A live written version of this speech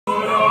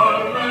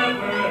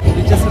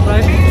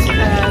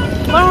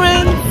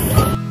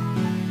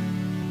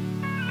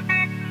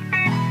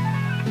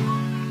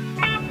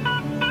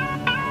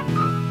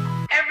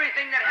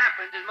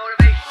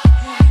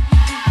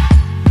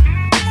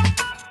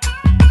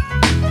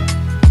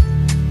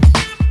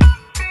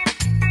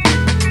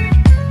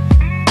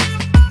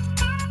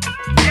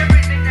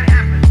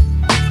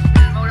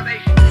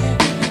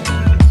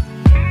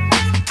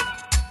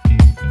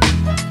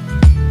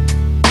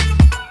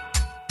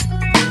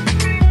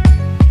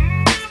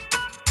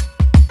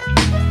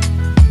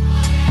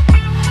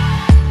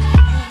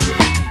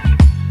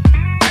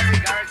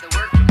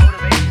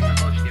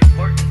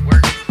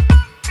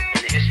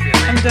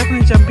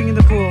jumping in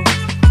the pool.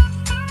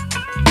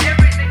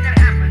 Everything that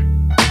happens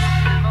is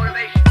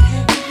motivation.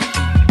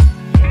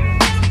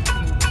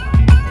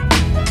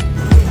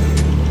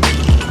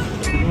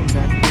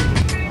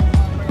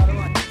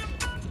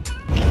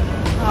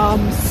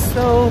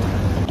 So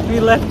we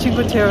left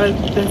Cinque Terre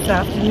this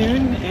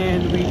afternoon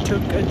and we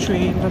took a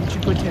train from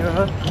Cinque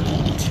Terre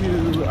to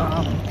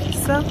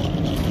Pisa.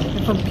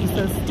 And from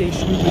Pisa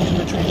station we took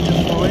the train to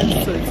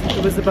Florence, so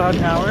it was about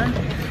an hour.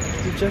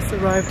 We just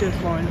arrived in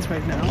Florence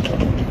right now.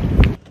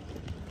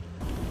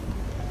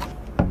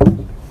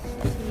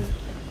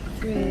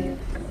 3,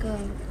 go.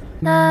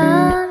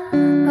 난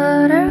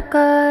부를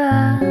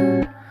거야.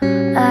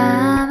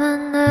 아마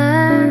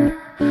날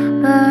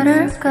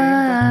부를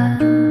거야.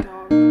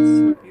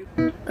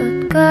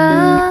 웃고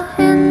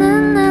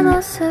있는 내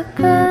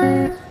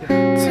모습은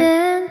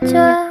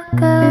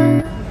진짜가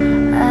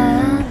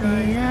아니야.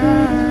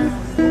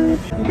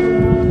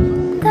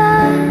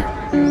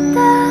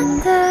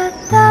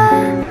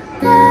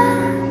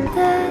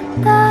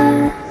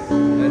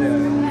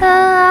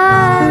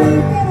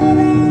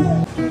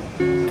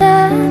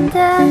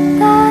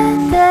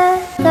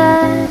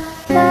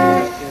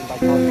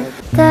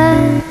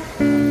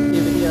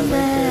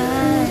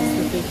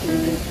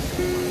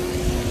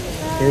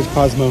 Here's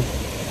Cosmo.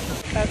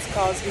 That's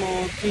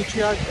Cosmo,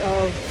 patriarch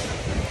of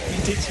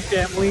Vinci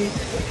family.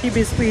 He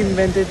basically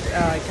invented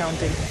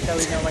accounting that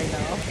we know right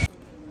now.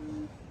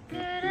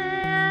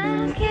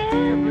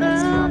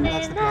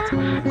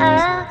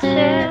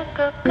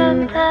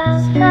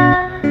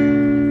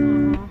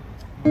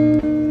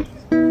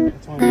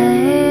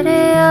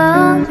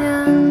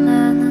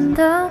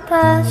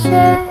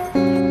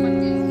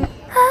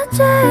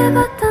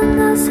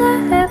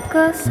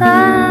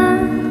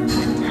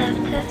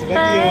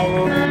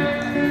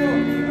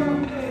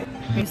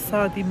 We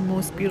saw the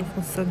most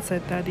beautiful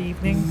sunset that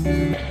evening.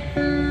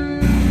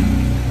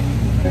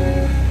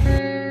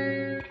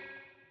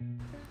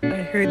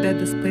 I heard that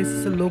this place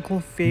is a local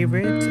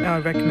favorite,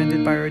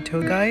 recommended by our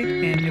tour guide,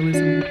 and it was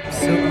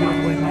so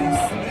beautiful and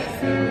nice.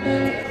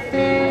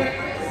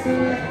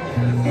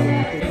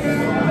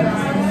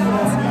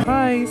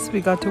 Surprise!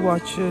 We got to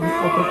watch an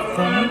opera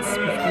performance,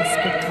 which was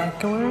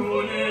spectacular.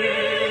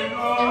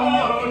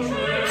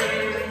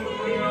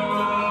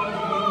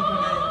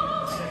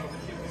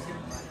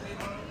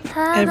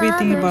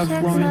 Everything about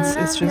Florence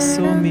is just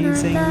so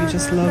amazing. We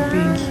just love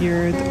being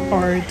here. The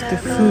art, the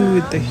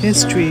food, the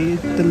history,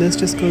 the list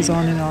just goes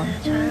on and on.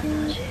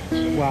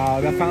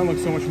 Wow, that fountain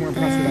looks so much more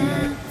impressive at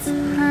night.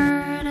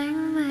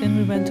 Then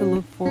we went to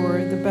look for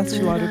the best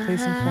gelato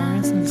place in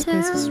Florence, and this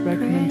place is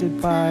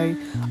recommended by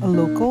a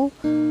local.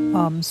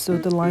 So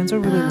the lines are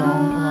really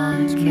long,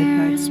 around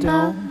midnight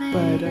still,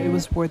 but it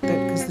was worth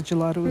it because the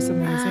gelato was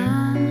amazing.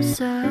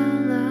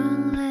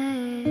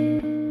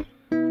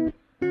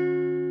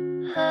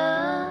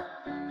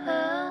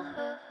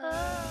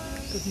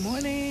 Good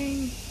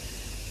morning!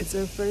 It's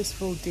our first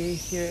full day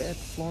here at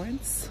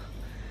Florence.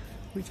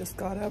 We just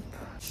got up.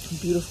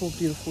 Beautiful,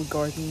 beautiful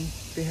garden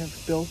they have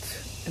built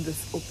in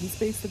this open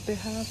space that they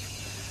have.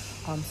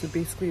 So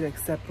basically like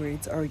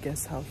separates our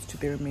guest house to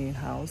their main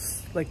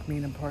house, like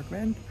main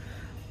apartment.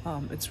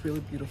 It's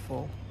really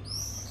beautiful.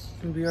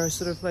 And we are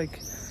sort of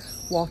like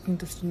walking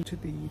distance to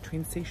the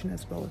train station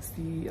as well as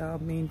the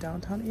main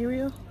downtown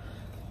area,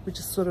 which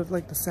is sort of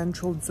like the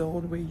central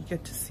zone where you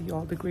get to see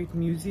all the great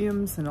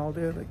museums and all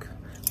the like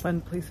fun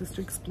places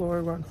to explore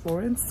around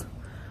Florence.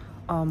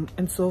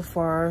 And so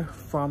far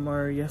from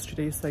our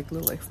yesterday's like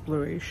little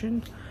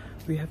exploration,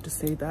 we have to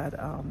say that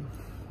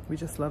we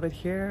just love it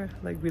here.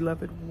 Like we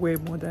love it way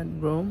more than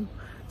Rome.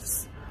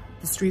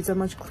 The streets are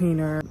much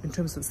cleaner in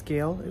terms of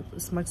scale. It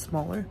was much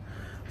smaller,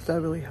 so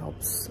that really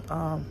helps.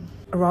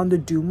 Around the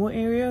Duomo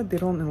area, they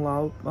don't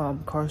allow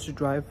cars to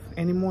drive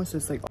anymore, so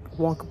it's like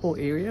walkable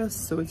areas,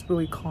 so it's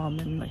really calm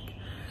and like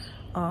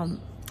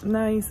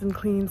nice and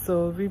clean,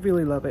 so we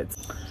really love it.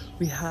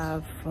 We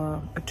have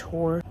a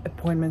tour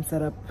appointment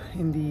set up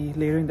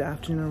later in the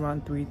afternoon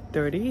around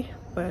 3:30,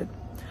 but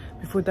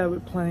before that we're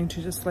planning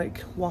to just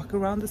like walk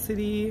around the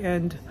city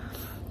and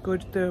go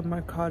to the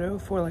mercado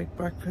for like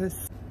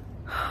breakfast.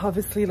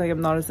 Obviously, like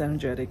I'm not as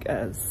energetic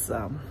as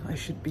I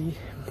should be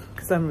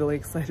because I'm really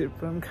excited,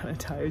 but I'm kind of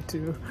tired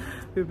too.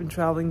 We've been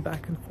traveling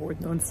back and forth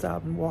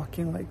non-stop and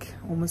walking like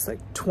almost like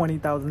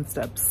 20,000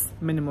 steps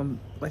minimum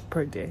like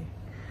per day.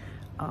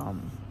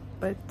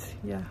 But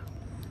yeah,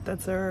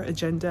 that's our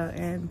agenda,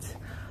 and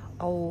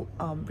I'll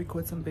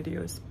record some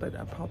videos, but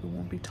I probably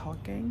won't be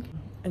talking,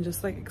 and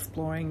just like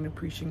exploring and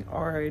appreciating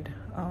art,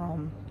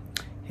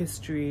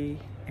 history,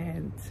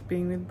 and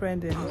being with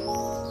Brandon.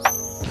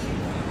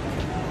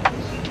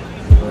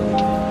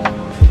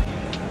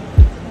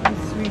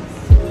 Sweet.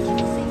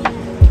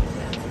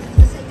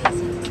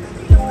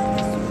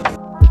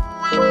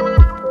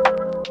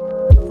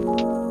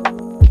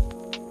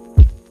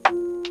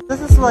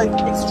 This is like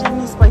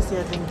extremely spicy,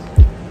 I think.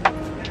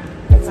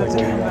 I have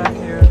to come back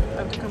here.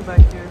 I have to come back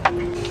here.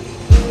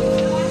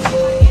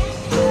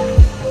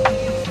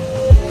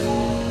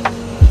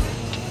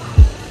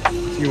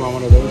 Do you want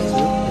one of those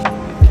too?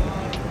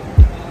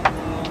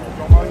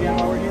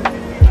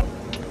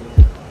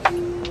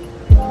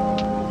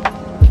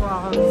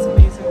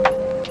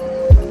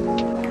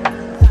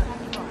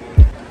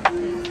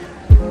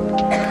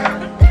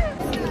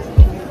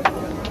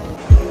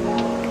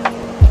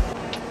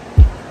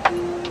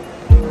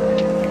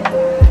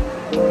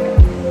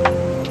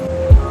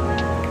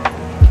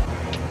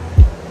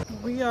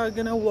 we are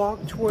gonna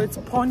walk towards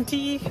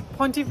Ponte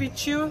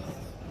Vecchio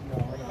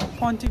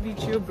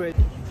Bridge.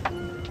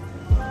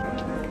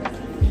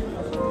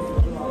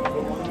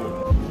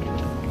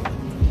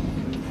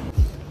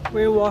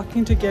 We're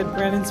walking to get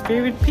Brandon's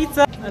favorite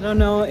pizza. I don't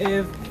know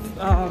if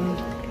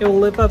it will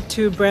live up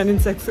to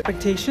Brandon's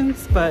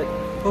expectations, but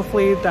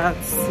hopefully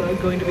that's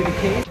going to be the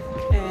case.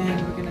 And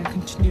we're gonna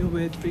continue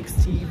with Big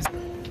Steve's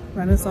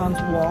Renaissance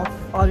Walk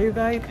audio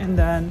guide, and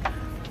then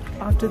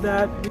after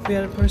that we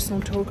had a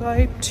personal tour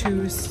guide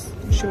to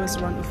show us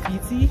around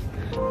Uffizi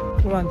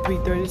around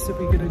 3:30, so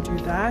we're gonna do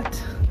that,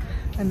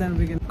 and then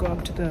we're gonna go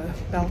up to the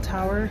bell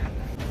tower.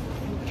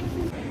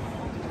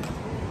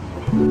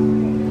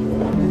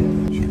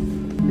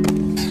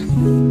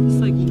 It's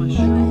like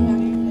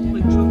mushroom,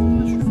 like truffle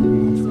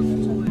mushroom,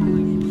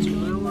 like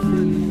mozzarella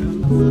and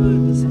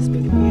avocado. This is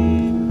big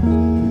bean,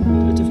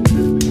 a different kind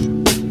of mushroom.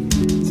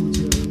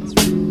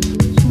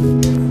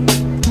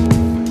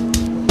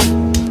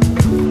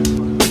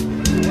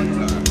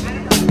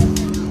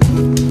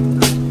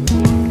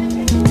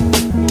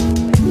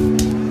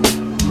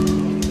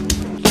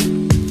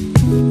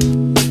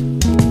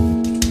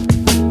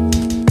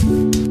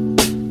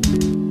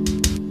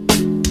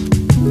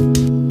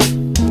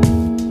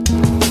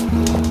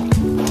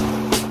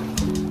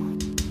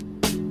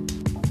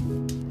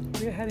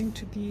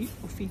 To the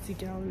Uffizi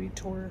gallery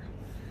tour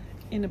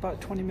in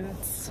about 20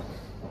 minutes.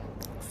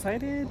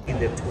 Excited? In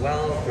the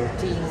 12,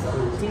 13,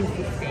 14,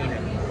 15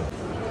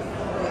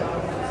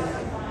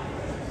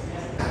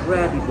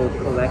 incredible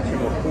collection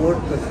of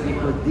portraits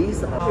because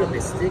these are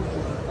realistic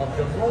of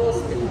the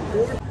most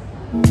important.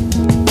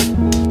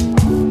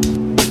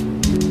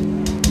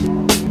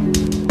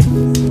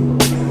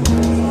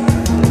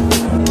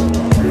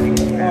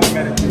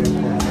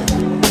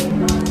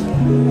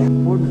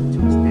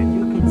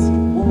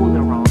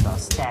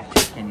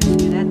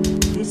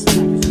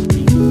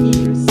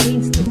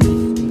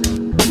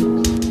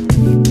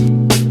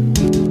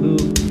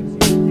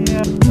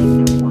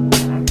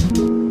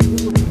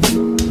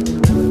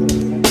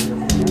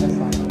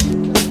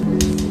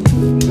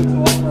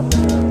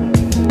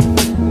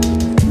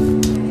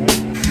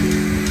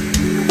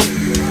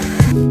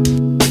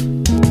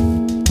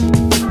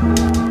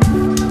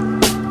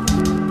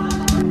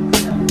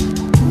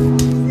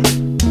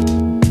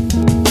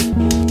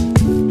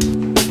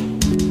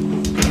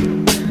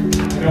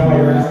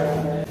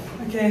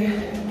 Okay,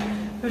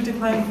 we have to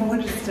climb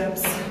 400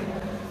 steps.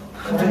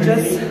 After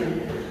just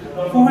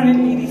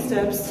 480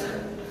 steps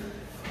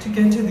to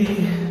get to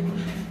the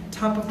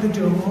top of the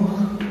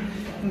Duomo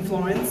in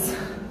Florence.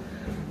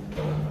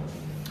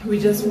 We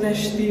just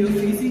finished the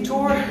Uffizi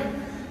tour.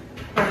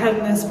 I had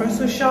an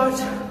espresso shot.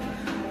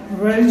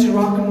 We're ready to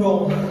rock and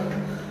roll.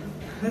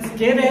 Let's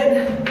get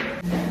it.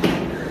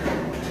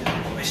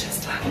 Wish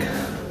us luck,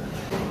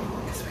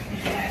 because we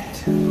need it.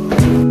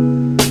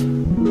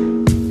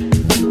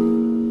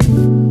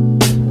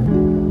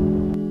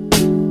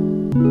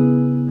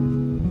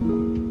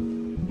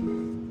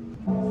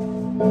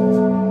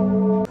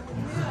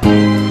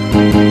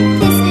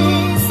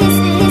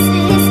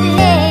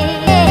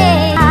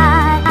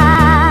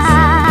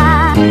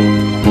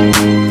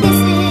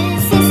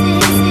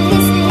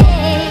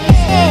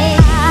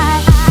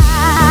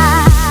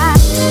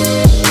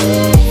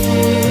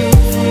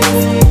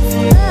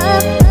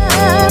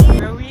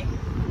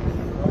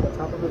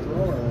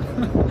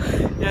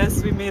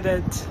 Yes, we made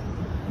it.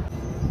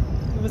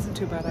 It wasn't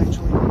too bad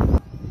actually.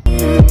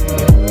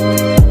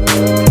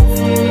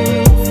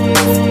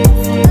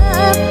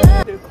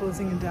 They're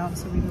closing it down,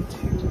 so we need to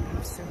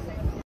leave soon.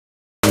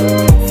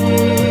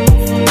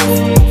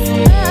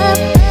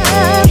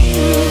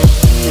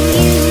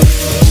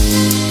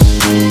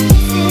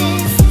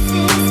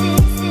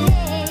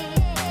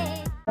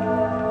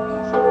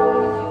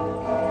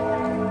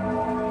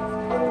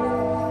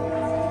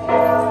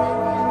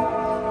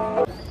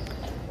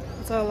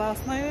 Our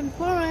last night in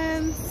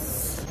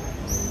Florence,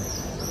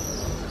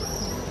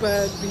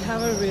 but we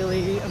have a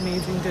really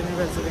amazing dinner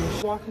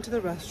reservation. Walk into the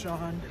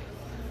restaurant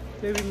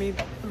where we made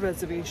a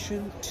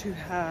reservation to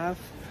have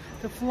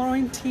the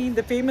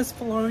famous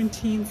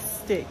Florentine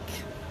steak.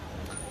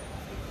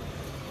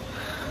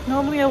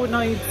 Normally I would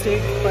not eat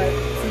steak, but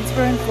since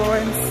we're in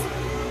Florence,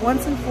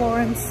 once in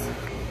Florence,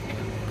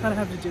 kind of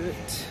have to do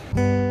it.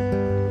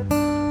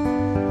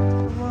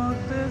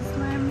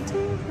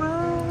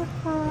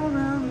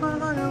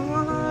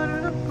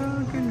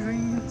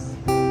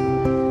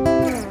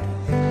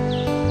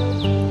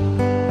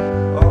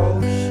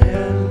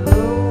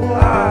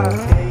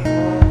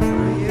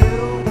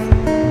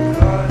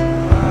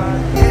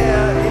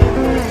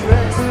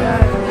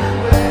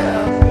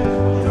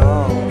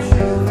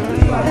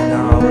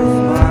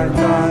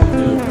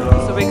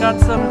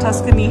 Some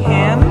Tuscany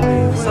ham,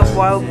 some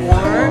wild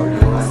boar,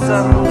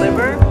 some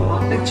liver,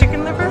 like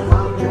chicken liver?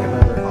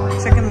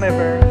 Chicken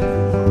liver.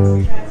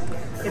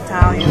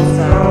 Italian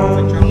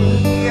style.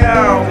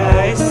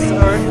 Guys,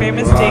 our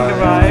famous steak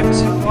arrived.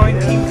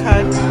 Florentine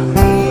cut.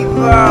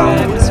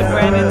 And Mr.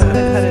 Brandon's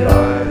gonna cut it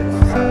off.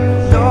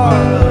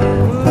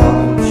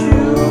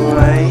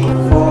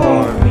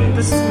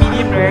 This is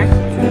medium rare.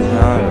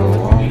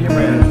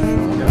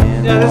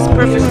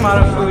 perfect amount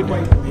of food.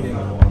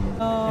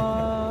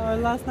 Our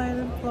last night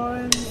in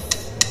Florence.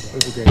 It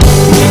was a great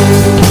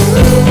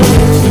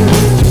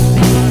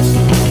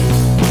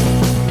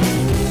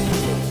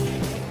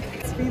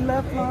We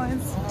love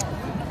Florence.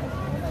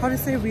 How do you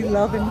say we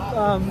love in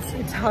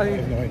Italian?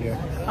 I have no idea.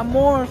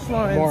 Amor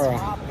Florence.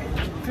 Mora.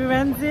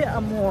 Firenze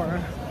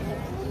Amor.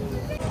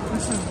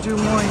 This is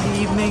Duomo in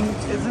the evening.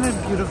 Isn't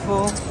it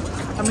beautiful?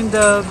 I mean,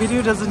 the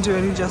video doesn't do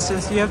any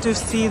justice. You have to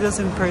see this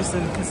in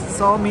person because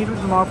it's all made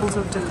with marbles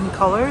of different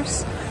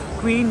colors.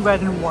 Green,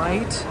 red, and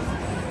white.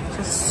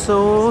 Just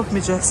so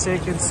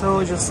majestic and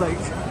so just like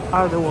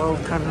out of the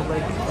world kind of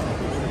like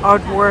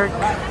artwork.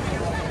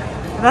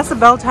 And that's the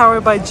bell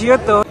tower by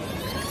Giotto.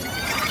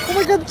 Oh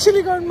my god,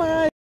 chilling on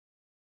my eye.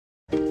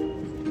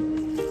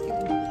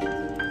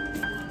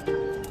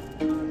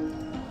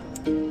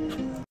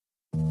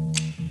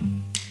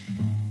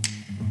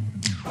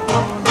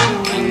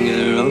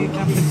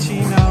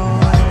 Cappuccino.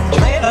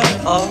 Trailer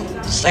of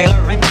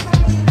sailoring.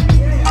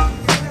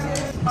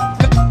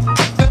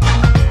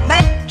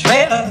 That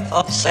trailer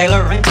of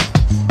sailoring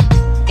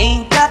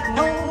ain't got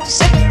no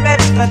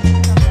cigarettes, but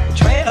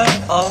trailer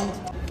of.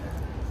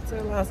 It's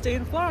our last day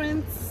in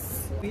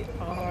Florence. We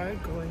are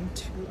going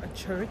to a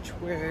church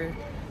where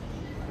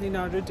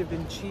Leonardo da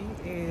Vinci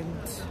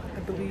and I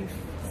believe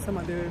some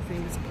other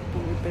famous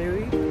people were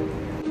buried.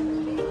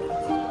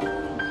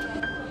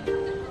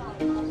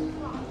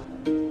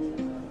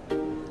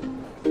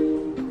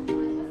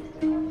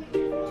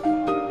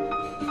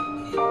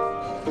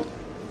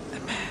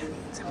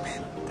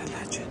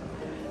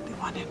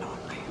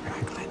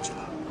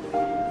 Michelangelo.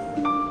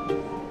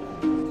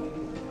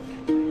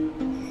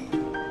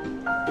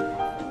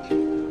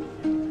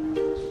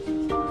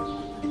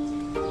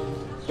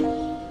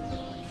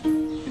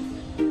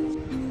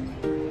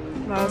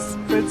 Last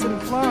Spritz in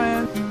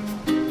Florence.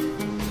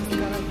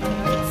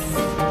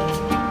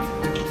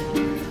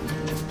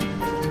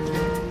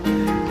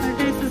 My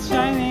face is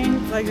shining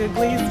like a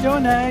glazed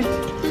donut.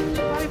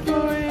 Bye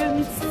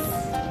Florence.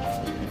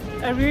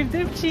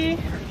 Arrivederci.